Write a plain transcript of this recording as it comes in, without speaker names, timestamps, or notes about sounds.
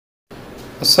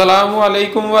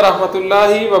अस्सलामुअलैकुम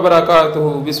वरहमतुल्लाहि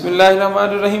वबरकातुहू।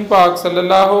 बिस्मिल्लाहिर्रहमानिर्रहीम। पाक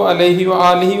सल्लल्लाहु अलैहि व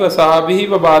आलिहि व सहाबिहि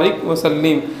व बारिक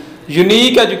वसल्लिम।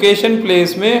 यूनिक एजुकेशन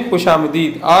प्लेस में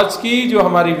खुशामदीद। आज की जो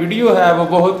हमारी वीडियो है वो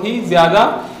बहुत ही ज़्यादा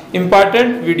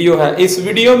इम्पॉर्टेंट वीडियो है। इस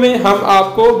वीडियो में हम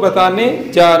आपको बताने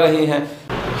जा रहे हैं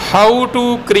how to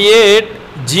create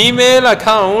Gmail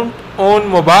account on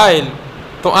mobile.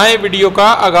 तो आए वीडियो का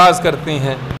आगाज़ करते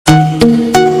हैं।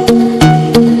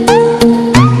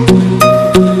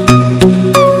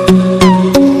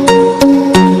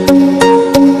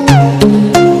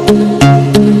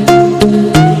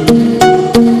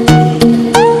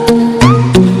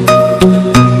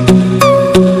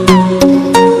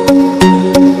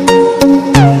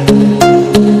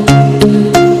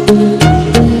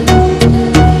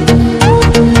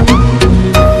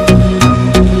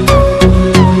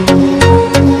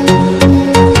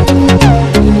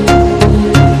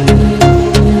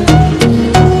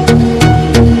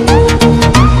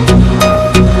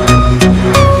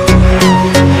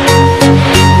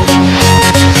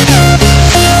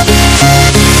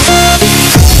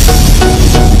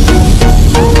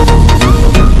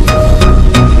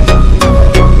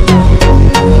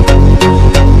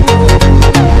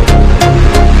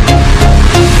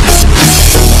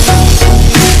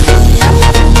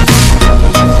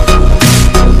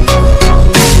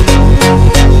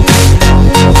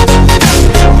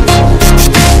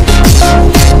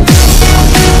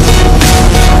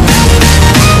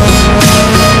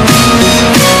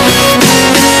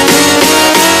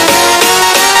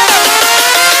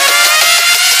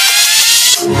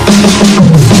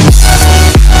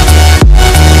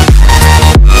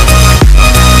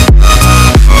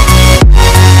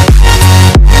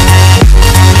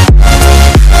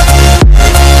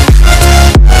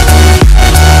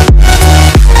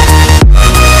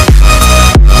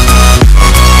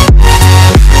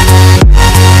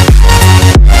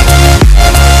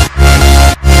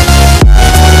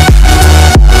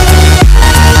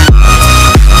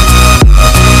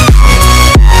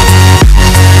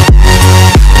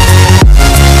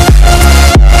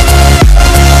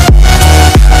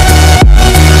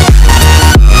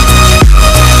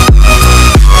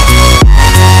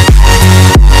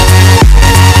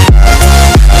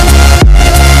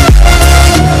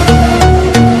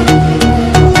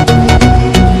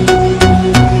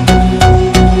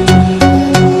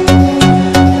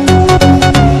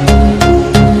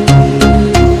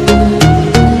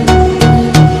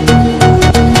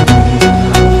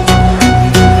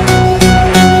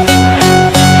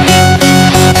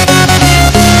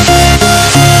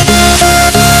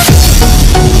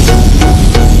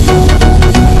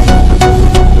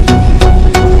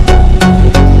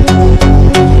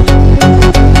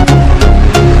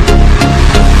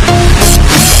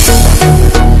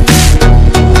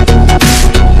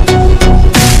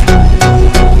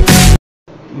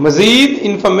 मज़ीद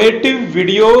इंफॉर्मेटिव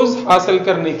वीडियोस हासिल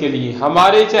करने के लिए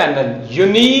हमारे चैनल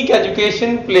यूनिक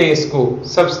एजुकेशन प्लेस को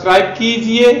सब्सक्राइब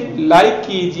कीजिए, लाइक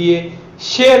कीजिए,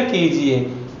 शेयर कीजिए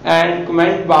एंड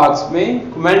कमेंट बॉक्स में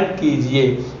कमेंट कीजिए।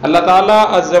 अल्लाह ताला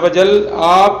अज़्ज़ व जल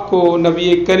आपको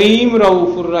नबी करीम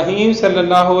रऊफ़ुर रहीम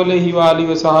सल्लल्लाहु अलैहि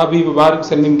व सहाबिहि व बारिक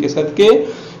वसल्लम के सदके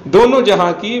दोनों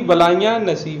जहां की भलाइयां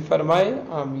नसीब फरमाए।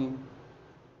 आमीन।